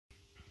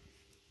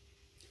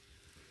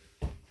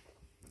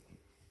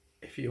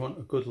if you want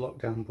a good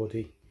lockdown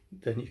buddy,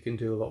 then you can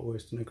do a lot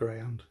worse than a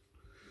greyhound.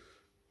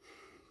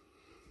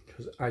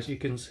 Because as you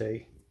can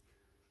see,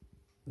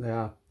 they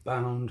are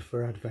bound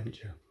for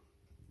adventure.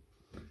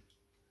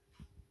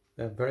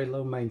 They're very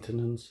low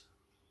maintenance.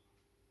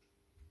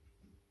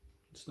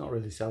 It's not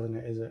really selling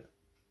it, is it?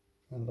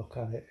 And look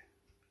at it.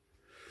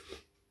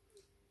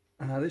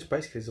 This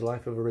basically is the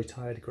life of a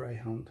retired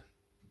greyhound.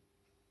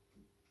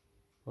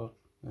 Well,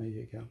 there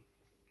you go.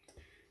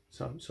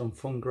 So, some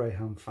fun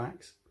greyhound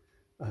facts.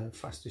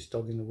 Fastest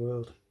dog in the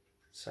world.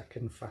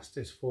 Second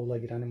fastest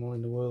four-legged animal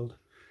in the world.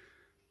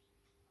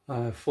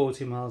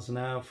 40 miles an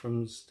hour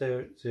from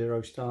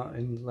zero start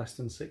in less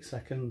than 6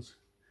 seconds.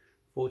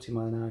 40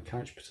 mile an hour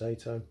couch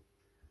potato.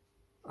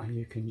 And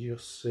you can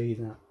just see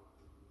that.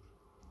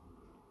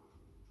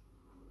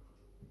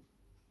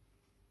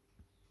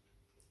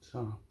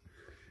 So,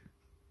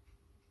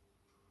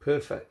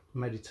 perfect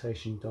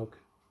meditation dog.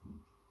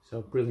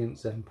 So, brilliant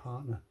Zen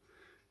partner.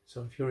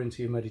 So if you're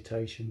into your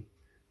meditation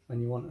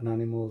and you want an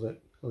animal that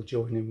will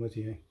join in with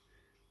you,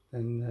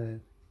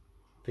 then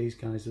these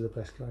guys are the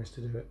best guys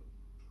to do it.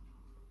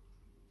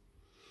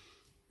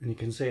 And you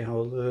can see how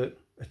alert,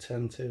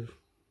 attentive,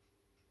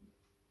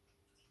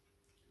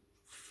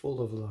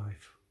 full of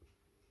life.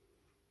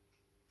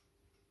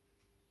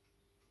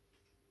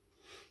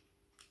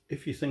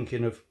 If you're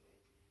thinking of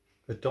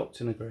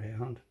adopting a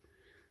greyhound,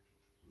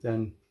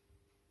 then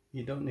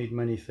you don't need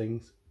many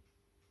things.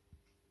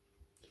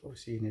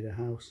 Obviously you need a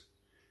house,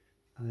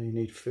 you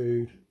need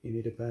food, you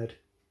need a bed,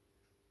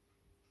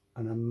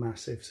 and a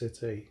massive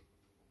city,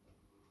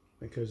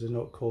 because they're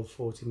not called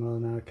 40 mile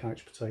an hour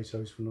couch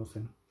potatoes for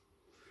nothing.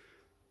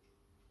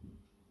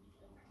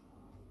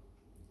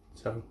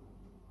 So,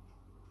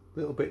 a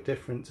little bit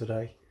different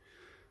today.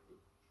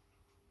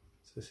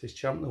 So this is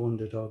Champ the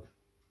Wonder Dog,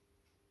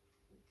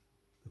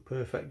 the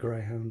perfect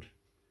greyhound,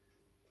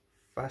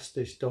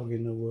 fastest dog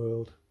in the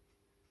world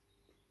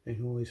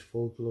in all his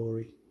full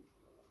glory.